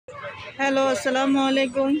Hello, আসসালামু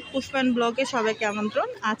আলাইকুম। পুষ্পান ব্লগে সবাইকে আমন্ত্রণ।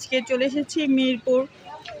 আজকে চলে এসেছি মিরপুর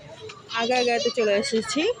আগারগাঁওতে চলে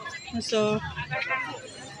এসেছি। সো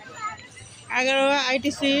 11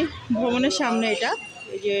 আইটিসি ভবনের সামনে এটা,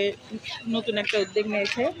 এই যে নতুন একটা উদ্যোগ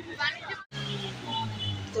নিয়েছে।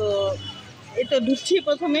 তো এই তো ঢুকছি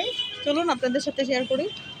প্রথমেই, চলুন আপনাদের সাথে শেয়ার করি।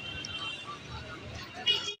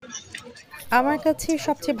 আমার কাছে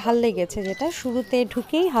সবচেয়ে ভাল লেগেছে যেটা শুরুতে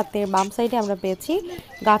ঢুকেই হাতের বাম সাইডে আমরা পেয়েছি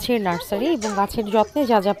গাছের নার্সারি এবং গাছের যত্নে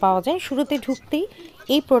যা যা পাওয়া যায়। শুরুতে ঢুকতেই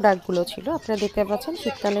এই প্রোডাক্টগুলো ছিল, আপনারা দেখতে পাচ্ছেন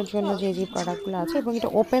শীতকালের জন্য যে যে প্রোডাক্টগুলো আছে, এবং এটা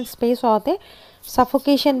ওপেন স্পেস হওয়াতে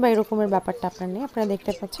সাফোকেশন বা এরকমের ব্যাপারটা আপনার নেই। আপনারা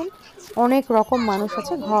দেখতে পাচ্ছেন অনেক রকম মানুষ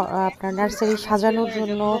আছে আপনার নার্সারি সাজানোর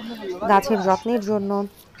জন্য, গাছের যত্নের জন্য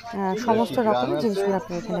সমস্ত রকমের জিনিসগুলো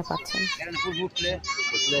আপনি এখানে পাচ্ছেন।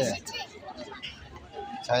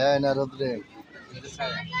 ছায়া না রোদ্রে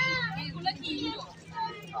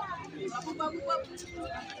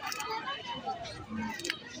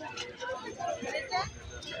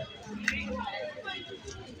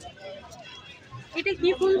এটা কি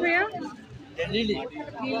ফুল ভাইয়া?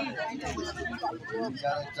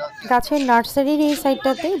 গাছের নার্সারির এই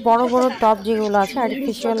সাইডটাতে বড় বড় টব যেগুলো আছে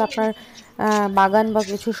আর্টিফিশিয়াল আপনার বাগান বা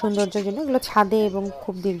কিছু সৌন্দর্যের জন্য, এগুলো ছাদে এবং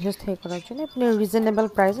খুব দীর্ঘস্থায়ী করার জন্য আপনি রিজনেবল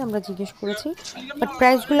প্রাইস আমরা জিজ্ঞেস করেছি, বাট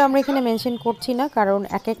প্রাইসগুলো আমরা এখানে মেনশন করছি না, কারণ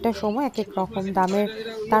এক একটা সময় এক এক রকম দামের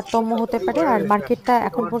তারতম্য হতে পারে। আর মার্কেটটা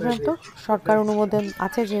এখন পর্যন্ত সরকার অনুমোদন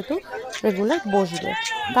আছে যেহেতু রেগুলার বসবে।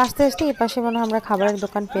 তো আস্তে আস্তে এই পাশে মনে হয় আমরা খাবারের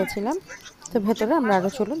দোকান পেয়েছিলাম, তো ভেতরে আমরা আরও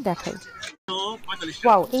চলুন দেখাই।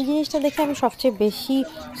 ওয়াও, এই জিনিসটা দেখে আমি সবচেয়ে বেশি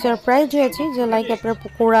সারপ্রাইজ হয়েছি যে লাইক আপনার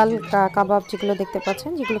কোরাল কাবাব যেগুলো দেখতে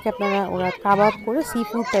পাচ্ছেন, যেগুলোকে আপনারা ওরা কাবাব করে সি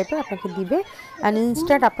ফুড টাইপের আপনাকে দিবে অ্যান্ড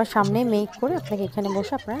ইনস্ট্যান্ট আপনার সামনে মেক করে আপনাকে এখানে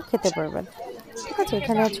বসে আপনারা খেতে পারবেন। ঠিক আছে,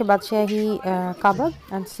 এখানে হচ্ছে বাদশাহী কাবাব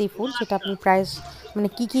অ্যান্ড সি ফুড, যেটা আপনি প্রাইস মানে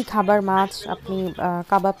কী খাবার মাছ আপনি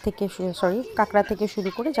কাবাব থেকে কাঁকড়া থেকে শুরু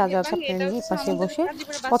করে যা যা আছে আপনারা নিয়ে পাশে বসে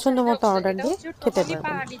পছন্দ মতো অর্ডার দিয়ে খেতে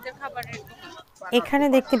পারবেন। এখানে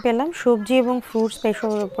দেখতে পেলাম সবজি এবং ফ্রুটস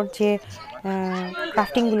স্পেশালের উপর যে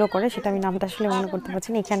ক্রাফটিংগুলো করে, সেটা আমি নামটা আসলে মনে করতে পারছি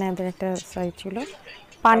না। এখানে আমাদের একটা সাইড ছিল,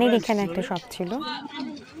 পানির এখানে একটা শপ ছিল।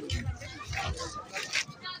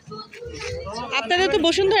 আপনাদের তো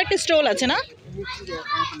বসুন্ধরা একটা স্টল আছে না?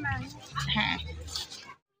 হ্যাঁ,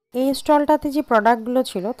 এই স্টলটাতে যে প্রোডাক্টগুলো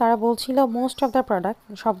ছিল তারা বলছিল মোস্ট অফ দ্য প্রোডাক্ট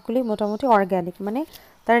সবগুলি মোটামুটি অর্গ্যানিক, মানে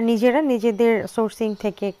তারা নিজেরা নিজেদের সোর্সিং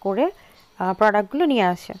থেকে করে প্রোডাক্টগুলো নিয়ে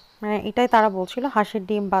আসে, মানে এটাই তারা বলছিল। হাঁসের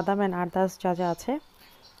ডিম, বাদাম অ্যান্ড আদার্স যা যা আছে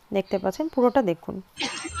দেখতে পাচ্ছেন, পুরোটা দেখুন।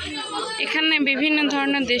 এখানে বিভিন্ন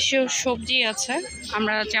ধরনের দেশীয় সবজি আছে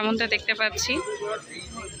আমরা যেমনটা দেখতে পাচ্ছি,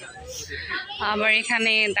 আবার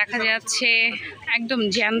এখানে দেখা যাচ্ছে একদম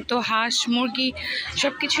জ্যান্ত হাঁস, মুরগি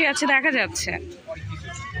সবকিছুই আছে দেখা যাচ্ছে।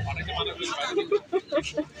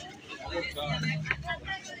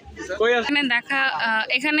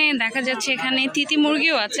 এখানে দেখা যাচ্ছে এখানে তিতি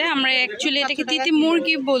মুরগিও আছে। আমরা অ্যাকচুয়ালি এটাকে তিতি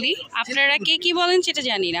মুরগি বলি, আপনারা কে কি বলেন সেটা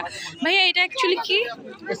জানি না। ভাইয়া এটা অ্যাকচুয়ালি কি?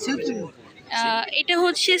 এটা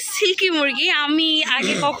হচ্ছে সিল্কি মুরগি, আমি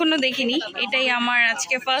আগে কখনো দেখিনি, এটাই আমার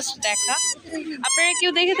আজকে ফার্স্ট দেখা। আপনারা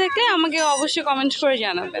কেউ দেখে থাকলে আমাকে অবশ্যই কমেন্ট করে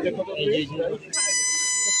জানাবেন।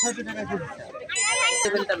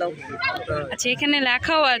 আচ্ছা, এখানে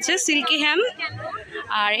লেখাও আছে সিল্কি হ্যাম,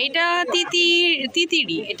 আর এটা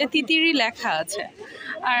তিতিরি লেখা আছে।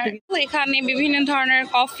 আর এখানে বিভিন্ন ধরনের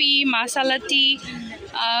কফি, মাসালা টি,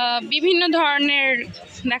 বিভিন্ন ধরনের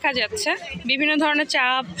দেখা যাচ্ছে, বিভিন্ন ধরনের চা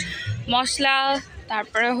মশলা,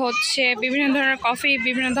 তারপরে হচ্ছে বিভিন্ন ধরনের কফি,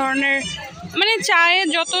 বিভিন্ন ধরনের মানে চায়ে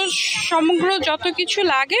সমগ্র যত কিছু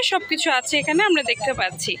লাগে সব কিছু আছে এখানে আমরা দেখতে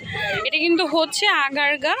পাচ্ছি। এটা কিন্তু হচ্ছে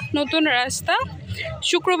আগারগাঁ নতুন রাস্তা,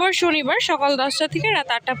 শুক্রবার শনিবার সকাল 10টা থেকে রাত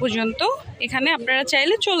 8টা পর্যন্ত এখানে আপনারা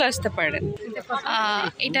চাইলে চলে আসতে পারেন।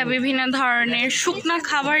 এটা বিভিন্ন ধরনের শুকনো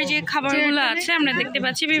খাবার, যে খাবারগুলো আছে আমরা দেখতে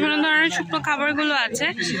পাচ্ছি বিভিন্ন ধরনের শুকনো খাবারগুলো আছে,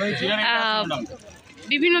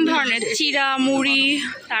 বিভিন্ন ধরনের চিড়া, মুড়ি,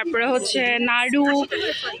 তারপরে হচ্ছে নাড়ু,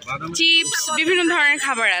 চিপস, বিভিন্ন ধরনের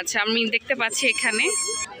খাবার আছে আমি দেখতে পাচ্ছি এখানে।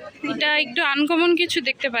 এটা একটু আনকমন কিছু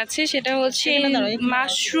দেখতে পাচ্ছি, সেটা হচ্ছে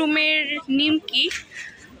মাশরুমের নিমকি,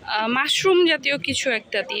 মাশরুম জাতীয় কিছু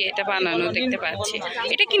একটা দিয়ে এটা বানানো দেখতে পাচ্ছি।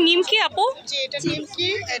 এটা কি নিমকি আপু? এটা নিমকি,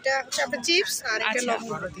 এটা হচ্ছে আপনার চিপস, আর এটা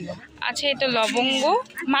লবঙ্গ। আচ্ছা, এটা লবঙ্গ,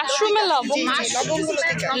 মাশরুমের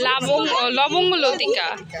লবঙ্গ লতিকা,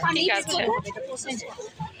 ঠিক আছে।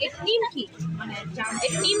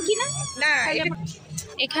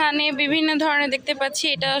 এখানে বিভিন্ন ধরনের দেখতে পাচ্ছি,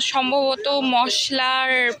 এটা সম্ভবত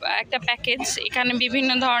মশলার একটা প্যাকেজ। এখানে বিভিন্ন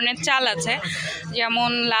ধরনের চাল আছে, যেমন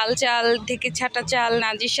লাল চাল, ঢেকে ছাটা চাল,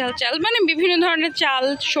 নাজিশাল চাল, মানে বিভিন্ন ধরনের চাল,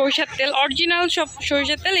 সরিষার তেল, অরিজিনাল সব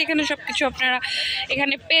সরিষার তেল। এখানে সব কিছু আপনারা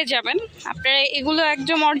এখানে পেয়ে যাবেন। আপনারা এগুলো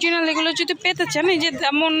একদম অরিজিনাল এগুলো যদি পেতে চান, এই যে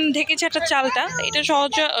যেমন ঢেকে ছাটা চালটা, এটা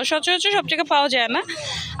সচরাচর সব জায়গায় পাওয়া যায় না।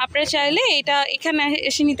 আপনারা চাইলে এটা এখানে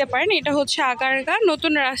এসে নিতে পারেন। এটা হচ্ছে আগারগা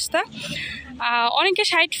নতুন রাস্তা, অনেকে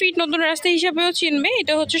 60 ফিট নতুন রাস্তা হিসাবেও চিনবে।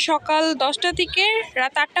 এটা হচ্ছে সকাল 10টা থেকে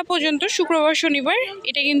রাত 8টা পর্যন্ত, শুক্রবার শনিবার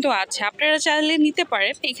এটা কিন্তু আছে। আপনারা চাইলে নিতে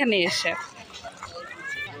পারেন এখানে এসে।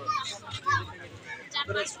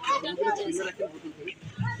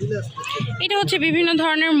 এটা হচ্ছে বিভিন্ন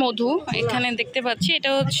ধরনের মধু এখানে দেখতে পাচ্ছি।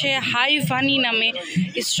 এটা হচ্ছে হাই ফানি নামে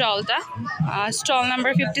স্টলটা, স্টল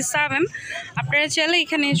নাম্বার 57। আপনারা চাইলে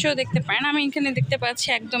এখানে এসেও দেখতে পারেন। আমি এখানে দেখতে পাচ্ছি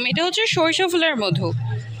একদম, এটা হচ্ছে সরিষা ফুলের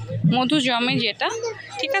মধু জমে যেটা,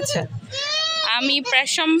 ঠিক আছে। আমি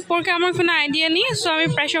প্রাইস সম্পর্কে আমার কোনো আইডিয়া নেই, সো আমি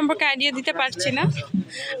প্রাইস সম্পর্কে আইডিয়া দিতে পারছি না।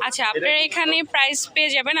 আচ্ছা, আপনারা এখানে প্রাইস পেয়ে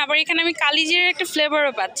যাবেন। আবার এখানে আমি কালিজিরার একটা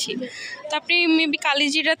ফ্লেভারও পাচ্ছি, তো আপনি মেবি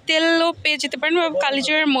কালিজিরার তেলও পেয়ে যেতে পারেন বা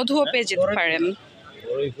কালিজিরার মধুও পেয়ে যেতে পারেন।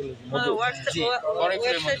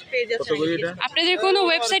 আপনাদের কোনো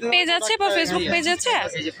ওয়েবসাইট পেজ আছে বা ফেসবুক পেজ আছে?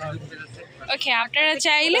 ওকে, আপনারা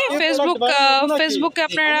চাইলে ফেসবুকে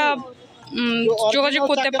আপনারা যোগাযোগ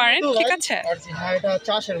করতে পারেন, ঠিক আছে।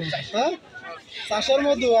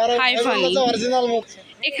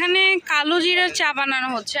 এখানে কালো জিরার চা বানানো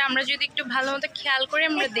হচ্ছে। আমরা যদি একটু ভালো মতো খেয়াল করে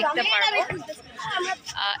আমরা দেখতে পারবো।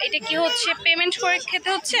 এটা কি হচ্ছে, পেমেন্ট করে খেতে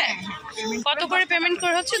হচ্ছে? কত করে পেমেন্ট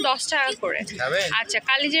করে হচ্ছে? 10 টাকা করে। আচ্ছা,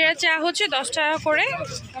 কালি জিরার চা হচ্ছে 10 টাকা করে।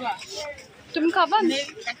 তুমি খাবা?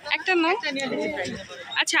 একটা নাও।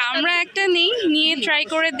 আচ্ছা, আমরা একটা নিয়ে ট্রাই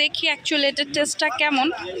করে দেখি অ্যাকচুয়ালি এটার টেস্টটা কেমন।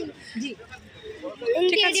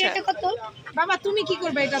 ঠিক আছে বাবা, তুমি কি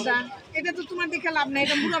করবে এটা? এটা তো তোমার দেখে লাভ নাই,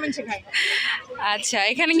 এটা বুড়া মানুষে খায়। আচ্ছা,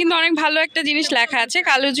 এখানে কিন্তু অনেক ভালো একটা জিনিস লেখা আছে,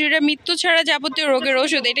 কালোজিরা মৃত্যু ছাড়া যাবতীয় রোগের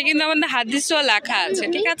ওষুধ। এটা কিন্তু আমাদের হাদিসও লেখা আছে,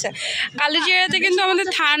 ঠিক আছে। কালোজিরাতে কিন্তু আমাদের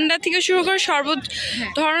ঠান্ডা থেকে শুরু করে সর্ব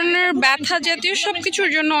ধরনের ব্যথা জাতীয় সব কিছুর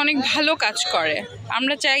জন্য অনেক ভালো কাজ করে।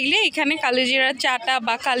 আমরা চাইলে এখানে কালোজিরার চাটা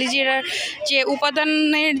বা কালোজিরার যে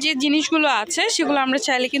উপাদানের যে জিনিসগুলো আছে সেগুলো আমরা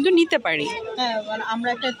চাইলে কিন্তু নিতে পারি। আমরা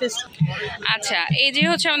একটা টেস্ট। আচ্ছা, এই যে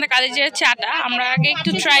হচ্ছে আমাদের কালোজিরার চাটা, আমরা আগে একটু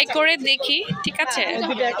ট্রাই করে দেখি, ঠিক আছে।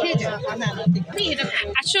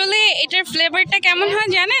 আসলে এটার ফ্লেভারটা কেমন হয়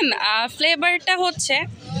জানেন? ফ্লেভারটা হচ্ছে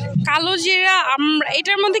কালো জিরা, আমরা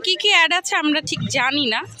এটার মধ্যে কি কি অ্যাড আছে আমরা ঠিক জানি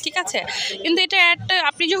না, ঠিক আছে। কিন্তু এটা অ্যাডটা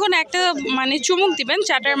আপনি যখন একটা মানে চুমুক দিবেন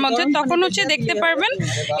চাটার মধ্যে, তখন হচ্ছে দেখতে পারবেন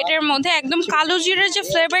এটার মধ্যে একদম কালো জিরার যে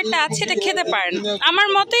ফ্লেভারটা আছে এটা খেতে পারেন। আমার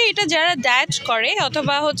মতে এটা যারা ডায়েট করে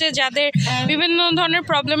অথবা হচ্ছে যাদের বিভিন্ন ধরনের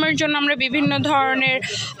প্রবলেমের জন্য আমরা বিভিন্ন ধরনের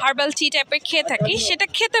হার্বাল টি টাইপের খেয়ে থাকি, সেটা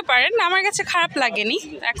খেতে পারেন। আমার কাছে খারাপ লাগেনি।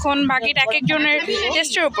 এখন বাকিটা এক একজনের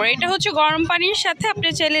টেস্টের উপর। এটা হচ্ছে গরম পানির সাথে আপনি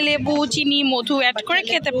চাইলে লেবু, চিনি, মধু অ্যাড করে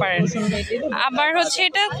খেতে পারেন। আবার হচ্ছে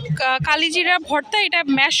এটা কালিজিরা ভর্তা, এটা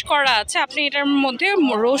ম্যাশ করা আছে। আপনি এটার মধ্যে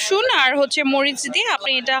রসুন আর হচ্ছে মরিচ দিয়ে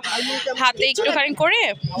আপনি এটা হাতে একটুখানি করে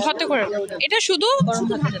ভর্তা করে, এটা শুধু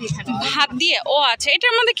ভাত দিয়ে। ও আচ্ছা,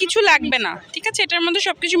 এটার মধ্যে কিছু লাগবে না, ঠিক আছে। এটার মধ্যে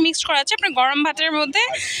সবকিছু মিক্সড করা আছে। আপনার গরম ভাতের মধ্যে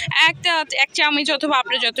এক চামচ অথবা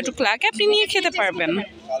আপনার যতটুকু লাগে আপনি নিয়ে খেতে পারবেন।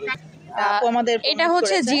 এটা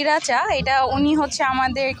হচ্ছে জিরা চা, এটা উনি হচ্ছে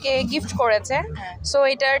আমাদেরকে গিফট করেছে। সো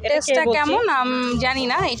এটার টেস্টটা কেমন জানি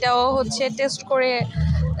না, এটাও হচ্ছে টেস্ট করে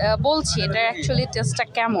বলছি এটার অ্যাকচুয়ালি টেস্টটা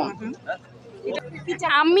কেমন।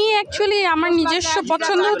 আমি অ্যাকচুয়ালি আমার নিজস্ব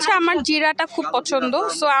পছন্দ হচ্ছে, আমার জিরাটা খুব পছন্দ।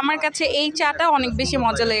 সো আমার কাছে এই চাটা অনেক বেশি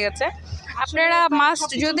মজা লেগেছে। আপনারা মাস্ট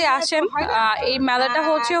যদি আসেন, এই মেলাটা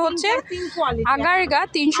হচ্ছে আগারগা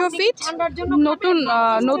 300 ফিট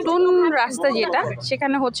নতুন রাস্তা যেটা,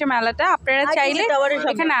 সেখানে হচ্ছে মেলাটা। আপনারা চাইলে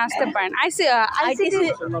এখানে আসতে পারেন।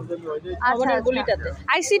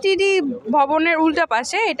 আইসিটিডি ভবনের উল্টা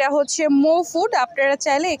পাশে এটা হচ্ছে মো ফুড। আপনারা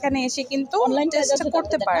চাইলে এখানে এসে কিন্তু অনলাইন টেস্ট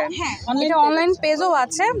করতে পারেন। এটা অনলাইন পেজও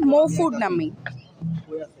আছে মো ফুড নামে।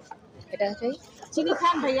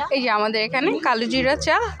 এই যে আমাদের এখানে কালো জিরা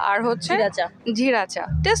চা আর হচ্ছে জিরা চা,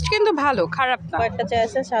 টেস্ট কিন্তু ভালো, খারাপ না।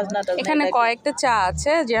 এখানে কয়েকটা চা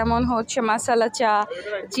আছে, যেমন হচ্ছে মশালা চা,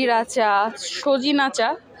 জিরা চা, সজিনা চা,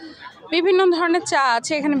 বিভিন্ন ধরনের চা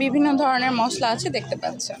আছে। এখানে বিভিন্ন ধরনের মশলা আছে, দেখতে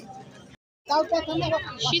পাচ্ছেন।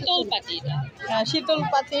 শীতল পাটি, শীতল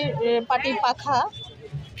পাটির পাখা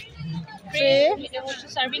ট্রে,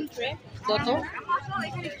 সার্ভিং ট্রে, কত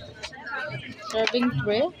সার্ভিং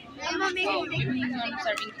ট্রে,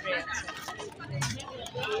 সার্ভিং ট্রে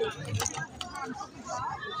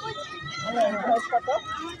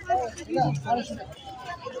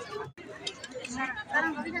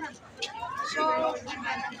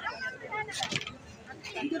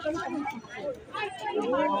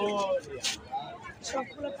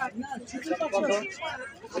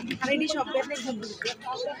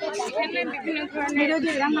এখানে বিভিন্ন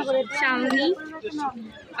ধরনের চালনি,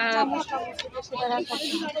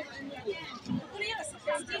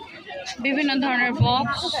 বিভিন্ন ধরনের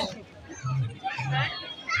বক্স,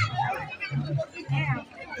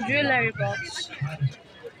 জুয়েলারি বক্স,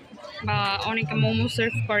 বা অনেকে মোমো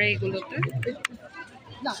সার্ভ করে এগুলোতে।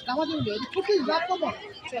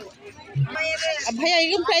 ভাইয়া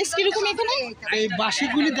এরকম প্রাইস কিরকম এখানে? এই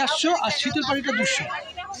বাসিগুলি 150 আর শীতল পাটিটা 200।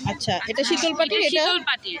 আচ্ছা, এটা শীতল পাটি, এটা শীতল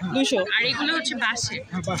পাটি 200। আর এগুলো হচ্ছে বাসে।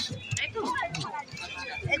 হ্যাঁ বাসি।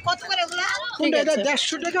 কত করে ওগুলা? কোনটা এটা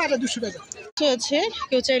 150 টাকা আর এটা 200 টাকা। তো আছে,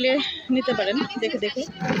 কেউ চাইলে নিতে পারেন দেখে দেখে।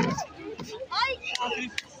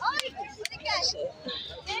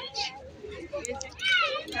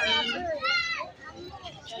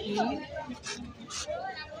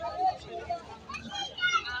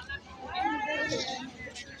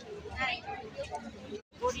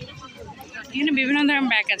 এখানে বিভিন্ন ধরনের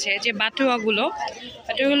ব্যাগ আছে, যে বাটুয়াগুলো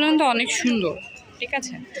কিন্তু অনেক সুন্দর, ঠিক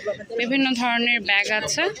আছে। বিভিন্ন ধরনের ব্যাগ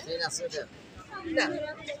আছে।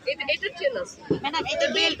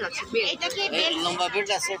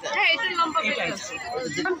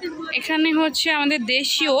 এখানে হচ্ছে আমাদের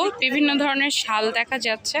দেশীয় বিভিন্ন ধরনের শাল দেখা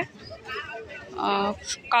যাচ্ছে,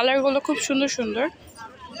 কালারগুলো খুব সুন্দর সুন্দর।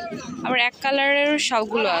 আবার এক কালারের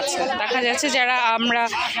শালগুলো আছে দেখা যাচ্ছে, যারা আমরা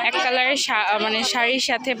এক কালারের মানে শাড়ির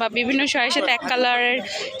সাথে বা বিভিন্ন শাড়ির সাথে এক কালারের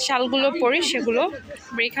শালগুলো পরি সেগুলো।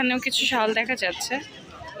 এখানেও কিছু শাল দেখা যাচ্ছে।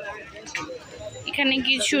 এখানে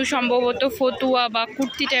কিছু সম্ভবত ফতুয়া বা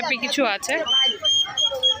কুর্তি টাইপের কিছু আছে।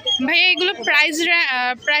 ভাইয়া এগুলো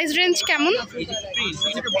প্রাইস রেঞ্জ কেমন?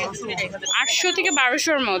 800 থেকে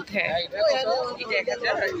 1200-র মধ্যে।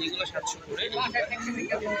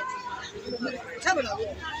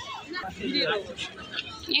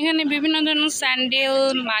 এখানে বিভিন্ন ধরনের স্যান্ডেল,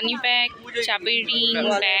 মানি ব্যাগ, চাবির রিং,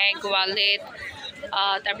 ব্যাগ, ওয়ালেট,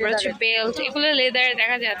 তারপর হচ্ছে বেল্ট, এগুলো লেদার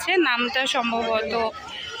দেখা যাচ্ছে। নামটা সম্ভবত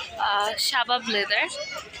শাবাব লেদার।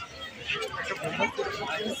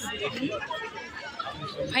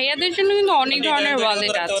 ভাইয়াদের জন্য কিন্তু অনেক ধরনের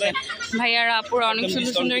ওয়ালেট আছে। ভাইয়ারা আপুরা অনেক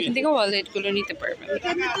সুন্দর সুন্দর এখান থেকে ওয়ালেটগুলো নিতে পারবেন।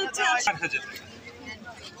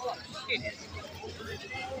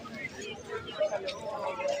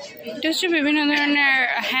 এটা হচ্ছে বিভিন্ন ধরনের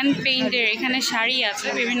হ্যান্ড পেইন্টের, এখানে শাড়ি আছে,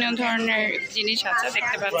 বিভিন্ন ধরনের জিনিস আছে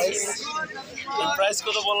দেখতে পাচ্ছি। প্রাইস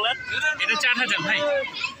কত বললেন? এটা 4000 ভাই।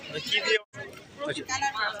 কি দিয়ে?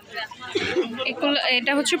 এগুলো,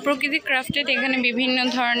 এটা হচ্ছে প্রকৃতি ক্রাফটেড। এখানে বিভিন্ন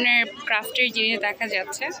ধরনের ক্রাফটের জিনিস দেখা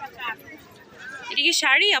যাচ্ছে। এটা কি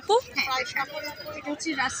শাড়ি আপু?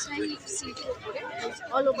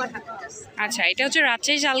 আচ্ছা, এটা হচ্ছে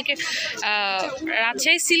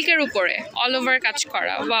রাজশাহী সিল্কের উপরে অল ওভার কাজ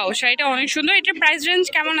করা। ওয়াও, শাড়িটা অনেক সুন্দর। এটার প্রাইস রেঞ্জ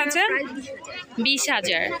কেমন আছে?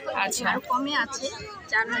 20,000। আচ্ছা,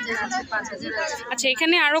 আচ্ছা,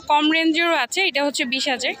 এখানে আরো কম রেঞ্জেরও আছে। এটা হচ্ছে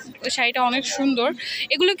 20,000। শাড়িটা অনেক সুন্দর।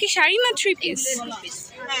 এগুলো কি শাড়ি না 3 পিস?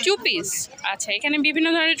 2 পিস। আচ্ছা, এখানে বিভিন্ন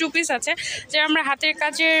ধরনের 2 পিস আছে, যে আমরা হাতের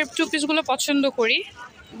কাজের 2 পিসগুলো পছন্দ করি।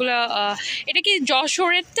 এগুলো, এটা কি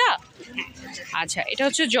যশোরেরটা? আচ্ছা, এটা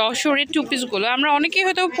হচ্ছে যশোরের 2 পিসগুলো। আমরা অনেকেই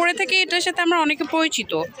হয়তো পরে থাকি, এটার সাথে আমরা অনেকে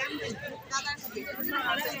পরিচিত।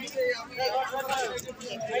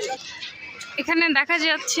 এখানে দেখা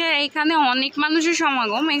যাচ্ছে এখানে অনেক মানুষের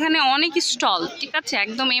সমাগম। এখানে অনেক স্টল, ঠিক আছে,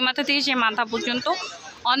 একদম এই মাথা থেকে সেই মাথা পর্যন্ত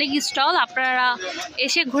অনেক স্টল। আপনারা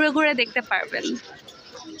এসে ঘুরে ঘুরে দেখতে পারবেন।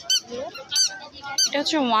 এটা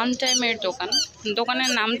হচ্ছে ওয়ান টাইমের দোকান।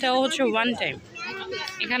 দোকানের নামটাও হচ্ছে ওয়ান টাইম।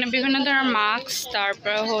 এখানে বিভিন্ন ধরনের মাস্ক,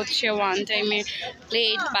 তারপর হচ্ছে ওয়ান টাইমের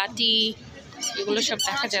প্লেট, বাটি, এগুলো সব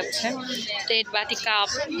দেখা যাচ্ছে। প্লেট, বাটি, কাপ,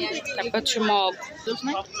 তারপর হচ্ছে মগ।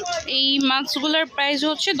 এই মাস্কগুলোর প্রাইস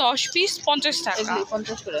হচ্ছে 10 পিস 50 টাকা।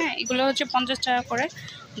 হ্যাঁ, এগুলো হচ্ছে 50 টাকা করে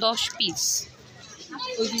 10 পিস।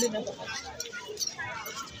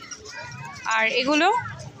 আর এগুলো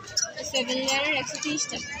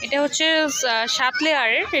এটা হচ্ছে 7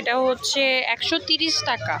 লেয়ারের, এটা হচ্ছে 130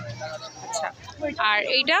 টাকা। আচ্ছা, আর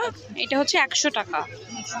এটা হচ্ছে 100 টাকা।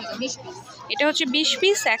 এটা হচ্ছে 20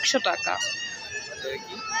 পিস 100 টাকা।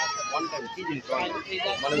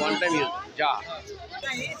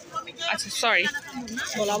 আচ্ছা, সরি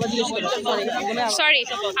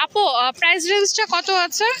আপু, প্রাইস রেঞ্জটা কত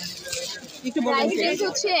আছে?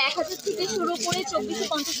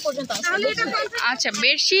 আচ্ছা,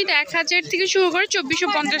 বেডশিট 1000 থেকে শুরু করে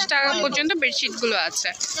 2450 টাকা পর্যন্ত বেডশিটগুলো আছে,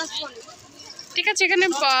 ঠিক আছে। এখানে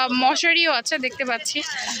মশারিও আছে দেখতে পাচ্ছি।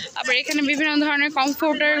 আবার এখানে বিভিন্ন ধরনের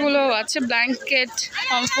কমফোর্টারগুলো আছে, ব্ল্যাঙ্কেট,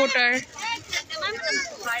 কমফোর্টার।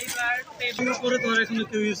 করে তোর এখানে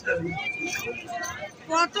কেউ ইউজ করে না।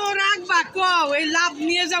 কত রাখবা কও এই লাভ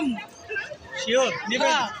নিয়ে যাম শিওর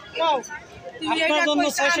নেবেন? আপনার জন্য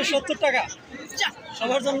 670 টাকা,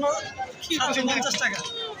 সবার জন্য 750 টাকা।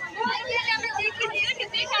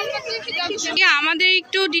 আমাদের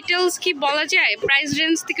একটু ডিটেলস কি বলা যায়, প্রাইস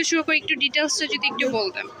রেঞ্জ থেকে শুরু করে একটু ডিটেলসটা যদি একটু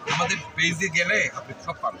বলতেন। আমাদের পেজে গেলে আপনি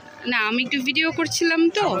সব পাবেন। না আমি একটু ভিডিও করছিলাম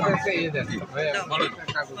তো।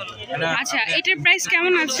 আচ্ছা এটার প্রাইস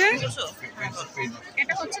কেমন আছে?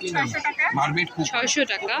 এটা হচ্ছে 600 টাকা, মারমেড কুক 600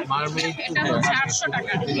 টাকা, মারমেড এটা হচ্ছে 800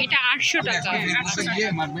 টাকা, এটা 800 টাকা, দিয়ে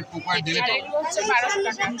মারমেড কুকার দিলে তো এটা হচ্ছে 1200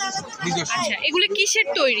 টাকা। নিজস্ব। আচ্ছা এগুলো কিসের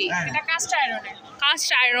তৈরি? এটা কাস্ট আয়রনের। কাস্ট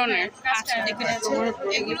আয়রনের। আচ্ছা দেখে যাচ্ছে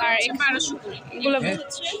আর 1200 এগুলো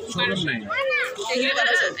শোরুম নাই,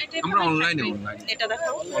 আমরা অনলাইনে এটা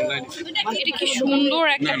দেখাও অনলাইনে। এটা কি সুন্দর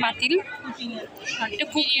একটা পাতিল, এটা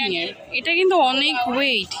কুকিং এর। এটা কিন্তু অনেক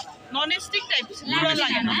ওয়েট। নন স্টিক টাইপ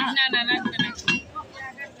লাগে না। না না না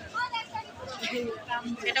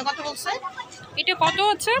এটা কত বলছে? এটা কত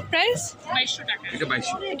হচ্ছে প্রাইস? 2200 টাকা। এটা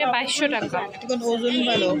 2200। এটা 2200 টাকা। এখন ওজন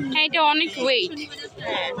ভালো। হ্যাঁ এটা অনেক ওয়েট।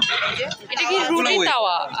 এটা কি রুটি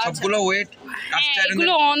তাওয়া? সবগুলো ওয়েট। কাস্ট আয়রনের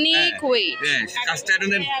এগুলো অনেক ওয়েট। হ্যাঁ, কাস্ট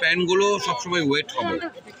আয়রনের প্যান গুলো সবসময় ওয়েট হবে।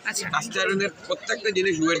 আচ্ছা কাস্ট আয়রনের প্রত্যেকটা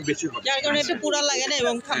জিনিস ওয়েট বেশি হবে। যার কারণে এটা পুরা লাগে না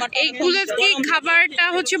এবং খাবারটা এইগুলো কি খাবারটা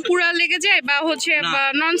হচ্ছে পুরা লেগে যায় বা হচ্ছে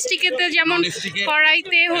নন স্টিকেতে যেমন Non-stick-এ-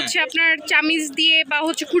 কড়াইতে হচ্ছে আপনার চামিচ দিয়ে বা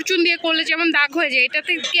হচ্ছে খুরচুন দিয়ে করলে যেমন দাগ হয়ে যায়,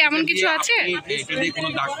 এটাতে কি এমন কিছু আছে? এটা দিয়ে কোনো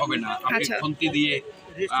দাগ হবে না। আপনি আচ্ছা। খুন্তি দিয়ে,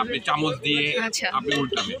 আপনি চামচ দিয়ে আচ্ছা। আপনি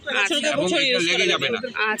উল্টাবেন আচ্ছা। এবং এটা লেগে যাবে না।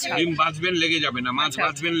 আচ্ছা। ডিম ভাজবেন লেগে যাবে না, মাছ আচ্ছা।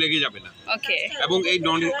 ভাজবেন লেগে যাবে না। ওকে এবং এই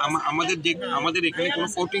আমাদের এখানে কোনো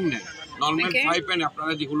কোটিং নেই। Normal Okay. ফ্রাই প্যান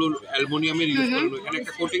আপনারা যেগুলো অ্যালুমিনিয়ামের ইউজ করেন এখানে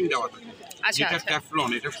একটা কোটিং দেওয়া থাকে, আচ্ছা, যেটা আচ্ছা। ট্যাফলন,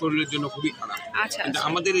 এটা শরীরের জন্য খুবই খারাপ। আচ্ছা কিন্তু আচ্ছা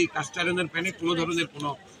আমাদের এই কাস্ট আয়রনের প্যানে কোনো ধরনের কোনো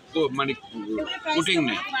মানে কোটিং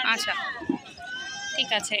নেই। আচ্ছা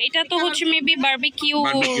ঠিক আছে। এটা তো হচ্ছে মেবি বারবিকিউ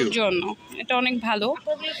Barbecue। জন্য, এটা অনেক ভালো।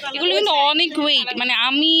 এগুলো কিন্তু অনেক ওয়েট, মানে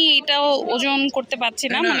আমি এটাও ওজন করতে পারছি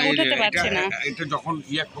না, মানে উঠাতে পারছি না। এটা যখন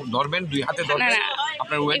ধরবেন, দুই হাতে না ধরবেন, না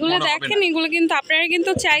আপনার ওয়েট এগুলো মনে হবে দেখেন, না। এগুলো কিন্তু আপনারা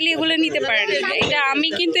কিন্তু চাইলে এগুলো নিতে পারেন। এটা আমি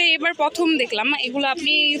কিন্তু এবার প্রথম দেখলাম। এগুলো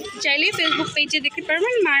আপনি চাইলে ফেসবুক পেজে দেখতে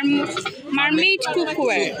পারবেন, মারমেড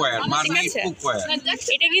কুকওয়্যার। মারমেড ঠিক আছে? কুকওয়্যার।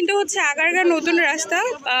 এটা কিন্তু হচ্ছে আগারগা নতুন রাস্তা,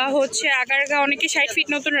 হচ্ছে আগারগা অনেকে 60 ফিট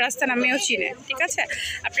নতুন রাস্তা নামেও চিনে। ঠিক আছে,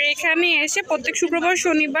 আপনারা এখানে এসে প্রত্যেক শুক্রবার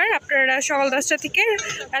শনিবার আপনারা সকাল 10টা থেকে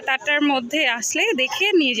 8টার মধ্যে আসলে দেখে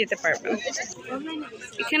নিয়ে যেতে পারবেন।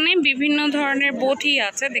 এখানে বিভিন্ন ধরনের বটি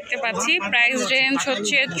আছে দেখতে পাচ্ছি। প্রাইস রেঞ্জ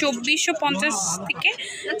হচ্ছে 2450 থেকে,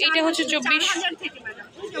 এটা হচ্ছে 24।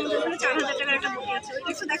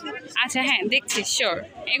 আচ্ছা হ্যাঁ দেখছি, শিওর।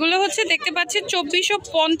 এগুলো হচ্ছে দেখতে পাচ্ছি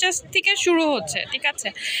 2450 থেকে শুরু হচ্ছে। ঠিক আছে,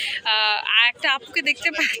 আর একটা আপুকে দেখতে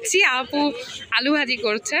পাচ্ছি, আপু আলু ভাজি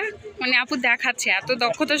করছে, মানে আপু দেখাচ্ছে এত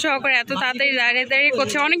দক্ষতা সহকারে, এত তাড়াতাড়ি দাঁড়িয়ে দাঁড়িয়ে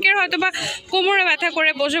করছে। অনেকের হয়তো বা কোমরে ব্যথা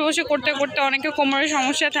করে বসে বসে করতে করতে অনেকের কোমরের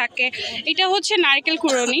সমস্যা থাকে। এটা হচ্ছে নারকেল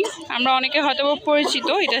কুড়নি, আমরা অনেকে হয়তো বা পরিচিত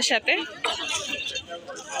এটার সাথে।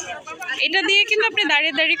 এটা দিয়ে কিন্তু আপনি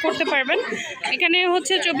দাঁড়িয়ে দাঁড়িয়ে করতে পারবেন। এখানে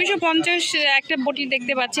হচ্ছে 2450 একটা বটি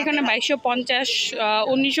দেখতে পাচ্ছি, এখানে 2250,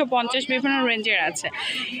 1950 বিভিন্ন রেঞ্জের আছে।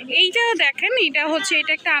 এইটা দেখেন, এটা হচ্ছে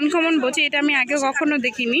এটা একটা আনকমন বটি, এটা আমি আগে কখনো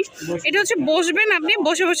দেখিনি। এটা হচ্ছে বসবেন আপনি,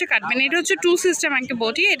 বসে বসে কাটবেন। এটা হচ্ছে টু সিস্টেম একটা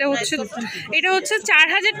বটি। এটা হচ্ছে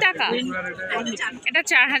 4000 টাকা, এটা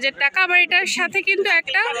 4000 টাকা। আবার এটার সাথে কিন্তু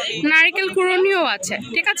একটা নারকেল কুড়নিও আছে।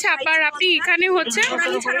 ঠিক আছে, আবার আপনি এখানে হচ্ছে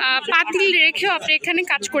পাতিল রেখেও আপনি এখানে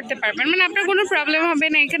কাজ করতে পারবেন, মানে আপনার কোনো প্রবলেম হবে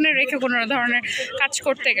না এখানে রেখে কোনো ধরনের কাজ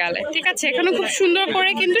করতে গেলে। ঠিক আছে, এখানে খুব সুন্দর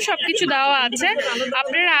করে কিন্তু সব কিছু দেওয়া আছে,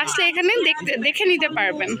 আপনারা আসলে এখানে দেখে নিতে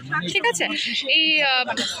পারবেন। ঠিক আছে, এই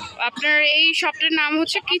আপনার এই শপটার নাম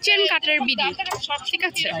হচ্ছে কিচেন কাটার বিডি। ঠিক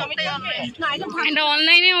আছে, এটা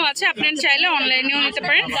অনলাইনেও আছে, আপনারা চাইলে অনলাইনেও নিতে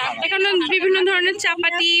পারেন। এখানে বিভিন্ন ধরনের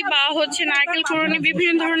চাপাতি বা হচ্ছে নারকেল কুড়নি,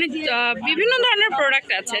 বিভিন্ন ধরনের প্রোডাক্ট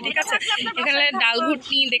আছে। ঠিক আছে, এখানে ডাল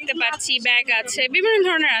ঘুটনি দেখতে পাচ্ছি, ব্যাগ আছে, বিভিন্ন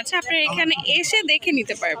ধরনের আছে, আপনারা এখানে এসে দেখে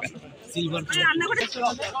নিতে পারবেন।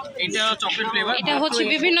 এটা চকলেট ফ্লেভার, এটা হচ্ছে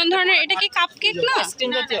বিভিন্ন ধরনের, এটা কি কাপ কেক না?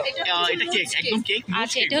 এটা কেক, একদম কেক।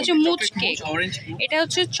 আচ্ছা, এটা হচ্ছে মুচ কেক, অরেঞ্জ, এটা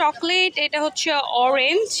হচ্ছে চকলেট, এটা হচ্ছে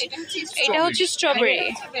অরেঞ্জ, এটা হচ্ছে স্ট্রবেরি,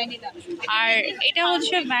 আর এটা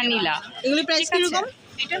হচ্ছে ভ্যানিলা। এগুলি প্রাইস কিরকম?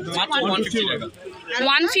 মাত্র 150 টাকা।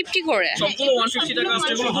 150 করে। সবগুলো 150 টাকা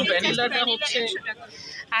আছে। এগুলো ভ্যানিলাটা হচ্ছে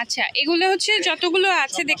আচ্ছা, এগুলো হচ্ছে যতগুলো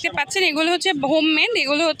আছে দেখতে পাচ্ছেন, এগুলো হচ্ছে হোমমেড,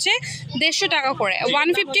 এগুলো হচ্ছে 150 টাকা করে,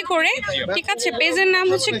 150 করে, ঠিক আছে। পেজের নাম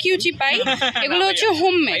হচ্ছে কিউচি পাই, এগুলো হচ্ছে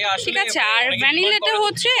হোমমেড, ঠিক আছে। আর ভ্যানিলাটা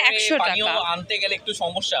হচ্ছে 100 টাকা। আনতে গেলে একটু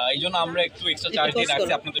সমস্যা, এই জন্য আমরা একটু এক্সট্রা চার্জ দিয়ে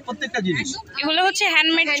রাখছি আপনাদের প্রত্যেকটা জিনিস। এগুলো হচ্ছে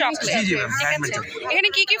হ্যান্ডমেড চকলেট, ঠিক আছে। এখানে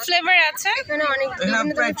কি কি ফ্লেভার আছে? এখানে অনেক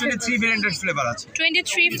প্রায় 23 ভেরিয়েন্টের ফ্লেভার আছে।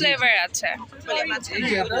 23 ফ্লেভার আছে।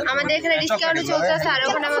 আমাদের এখানে ডিসকাউন্ট চলছে আছে, আর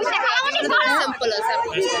ওখানে আমাদের স্যাম্পল আছে।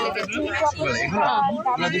 এগুলো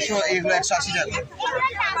 180 টাকা।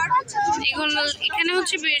 এগুলো এখানে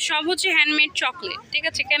হচ্ছে সব হচ্ছে হ্যান্ডমেড চকলেট, ঠিক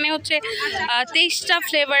আছে। এখানে হচ্ছে 23টা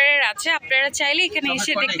ফ্লেভারের আছে, আপনারা চাইলে এখানে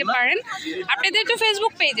এসে দেখতে পারেন। আপনাদের তো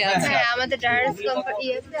ফেসবুক পেজ আছে? হ্যাঁ, আমাদের ডায়ার্স কোম্পানি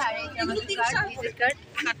আছে, আর এই আমাদের কার্ড, ভিজিট কার্ড।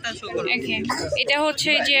 ওকে, এটা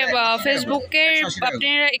হচ্ছে যে ফেসবুকের,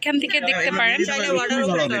 আপনারা এখান থেকে দেখতে পারেন।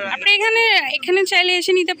 আপনি এখানে চাইলে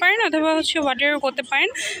এসে নিতে পারেন, অথবা হচ্ছে অর্ডার করতে পারেন।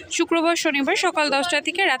 শুক্রবার শনিবার সকাল 10টা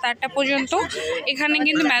থেকে রাত 8টা পর্যন্ত এখানে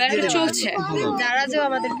কিন্তু মেলাটা চলছে। দারাজেও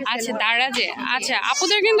আমাদেরকে আচ্ছা, দারাজে, আচ্ছা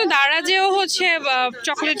আপুদের কিন্তু দারাজেও হচ্ছে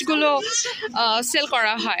চকলেটগুলো সেল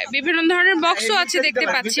করা হয়। বিভিন্ন ধরনের বক্সও আছে দেখতে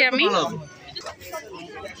পাচ্ছি আমি।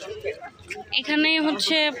 এখানে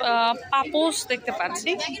হচ্ছে পাপোস দেখতে পাচ্ছি,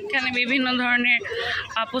 এখানে বিভিন্ন ধরনের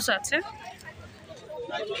পাপোস আছে,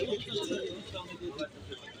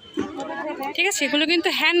 ঠিক আছে। এগুলো কিন্তু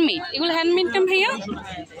হ্যান্ডমেড, এগুলো হ্যান্ডমেড না ভাইয়া?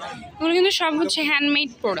 এগুলো কিন্তু সব হচ্ছে handmade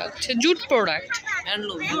product, jute product,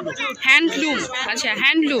 handloom. আচ্ছা,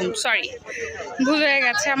 হ্যান্ডলুম, সরি ভুল হয়ে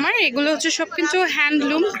গেছে আমার। এগুলো হচ্ছে সব কিন্তু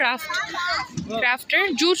হ্যান্ডলুম, ক্রাফটের,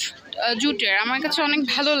 জুটের। আমার কাছে অনেক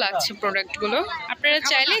ভালো লাগছে প্রোডাক্টগুলো। আপনারা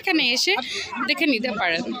চাইলে এখানে এসে দেখে নিতে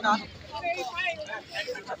পারেন।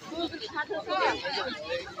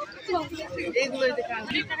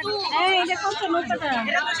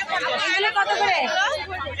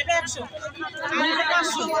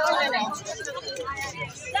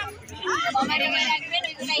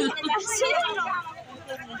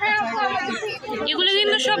 এগুলো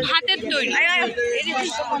কিন্তু সব হাতের তৈরি।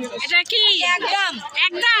 এটা কি একদম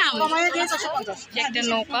একটা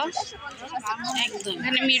নৌকা,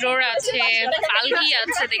 এখানে মিরর আছে, পালকি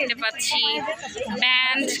আছে দেখতে পাচ্ছি,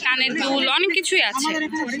 ব্যান্ড, কানের দুল, অনেক কিছুই আছে।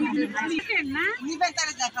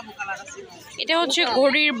 এটা হচ্ছে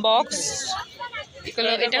ঘড়ির বক্স,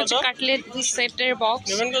 এটা হচ্ছে কাটলেট সেটের বক্স,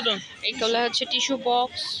 এগুলো হচ্ছে টিস্যু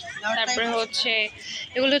বক্স, তারপরে হচ্ছে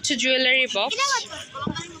এগুলো হচ্ছে জুয়েলারি বক্স।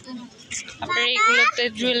 আপনারা এগুলোতে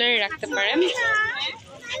জুয়েলারি রাখতে পারেন।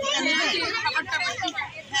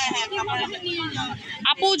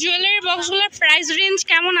 আপু, জুয়েলারি বক্সগুলোর প্রাইস রেঞ্জ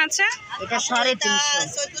কেমন আছে? এটা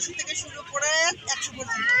 350 থেকে শুরু করে 100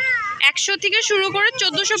 পর্যন্ত। 100 থেকে শুরু করে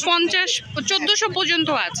 1450 পর্যন্ত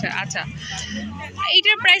আছে। আচ্ছা,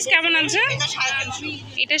 এইটার প্রাইস কেমন আছে?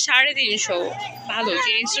 এটা 350। ভালো,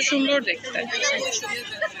 জিনিসটা সুন্দর দেখতে।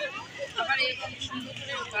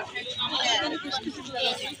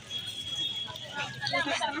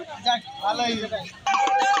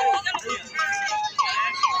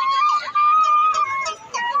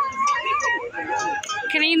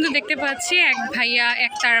 এখানে কিন্তু দেখতে পাচ্ছি এক ভাইয়া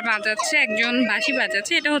একতারা বাজাচ্ছে, একজন বাঁশি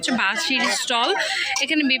বাজাচ্ছে। এটা হচ্ছে বাঁশির স্টল,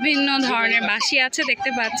 এখানে বিভিন্ন ধরনের বাঁশি আছে দেখতে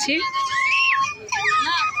পাচ্ছি।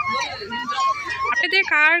 আপনাদের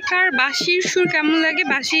কার কার বাঁশির সুর কেমন লাগে,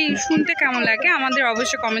 বাঁশি শুনতে কেমন লাগে, আমাদের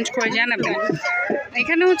অবশ্যই কমেন্ট করে জানাবেন।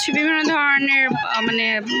 এখানে হচ্ছে বিভিন্ন ধরনের মানে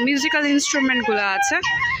মিউজিক্যাল ইনস্ট্রুমেন্টগুলো আছে,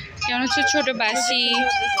 যেমন হচ্ছে ছোট বাঁশি,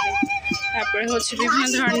 তারপরে হচ্ছে বিভিন্ন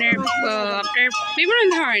ধরনের আপনার বিভিন্ন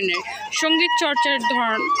ধরনের সঙ্গীত চর্চার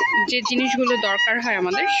যে জিনিসগুলো দরকার হয়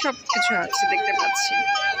আমাদের, সব কিছু আছে দেখতে পাচ্ছি।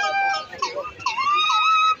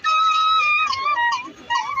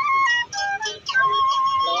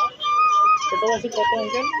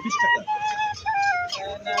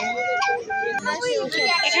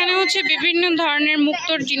 এখানে হচ্ছে বিভিন্ন ধরনের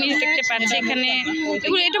মুক্তোর জিনিস দেখতে পাচ্ছি। এখানে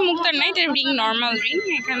এগুলো, এটা মুক্তার নাই, এটা রিং, নর্মাল রিং।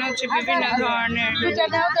 এখানে হচ্ছে বিভিন্ন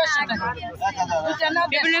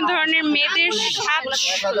ধরনের মেয়েদের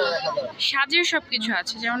সাজের সব কিছু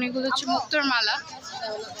আছে, যেমন এগুলো হচ্ছে মুক্তোর মালা।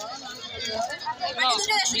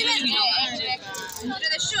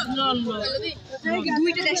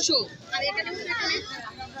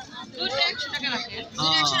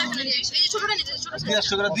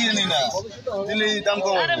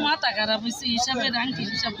 মাথা খারাপ হয়েছে হিসাবে, রাঙ্কি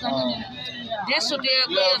হিসাব 150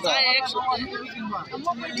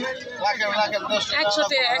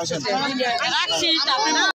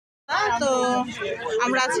 টাকা। তো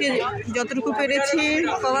আমরা আজকে যতটুকু পেরেছি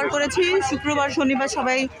কভার করেছি। শুক্রবার শনিবার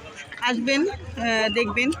সবাই আসবেন,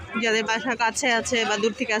 দেখবেন। যাদের বাসা কাছে আছে বা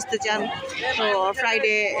দূর থেকে আসতে চান, তো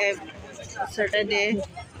ফ্রাইডে স্যাটারডে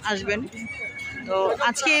আসবেন। তো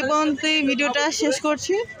আজকে এই পর্যন্তই ভিডিওটা শেষ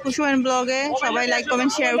করছি। কুসুমান ব্লগে সবাই লাইক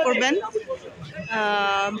কমেন্ট শেয়ার করবেন।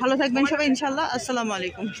 ভালো থাকবেন সবাই ইনশাল্লাহ। আসসালামু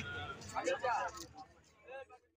আলাইকুম।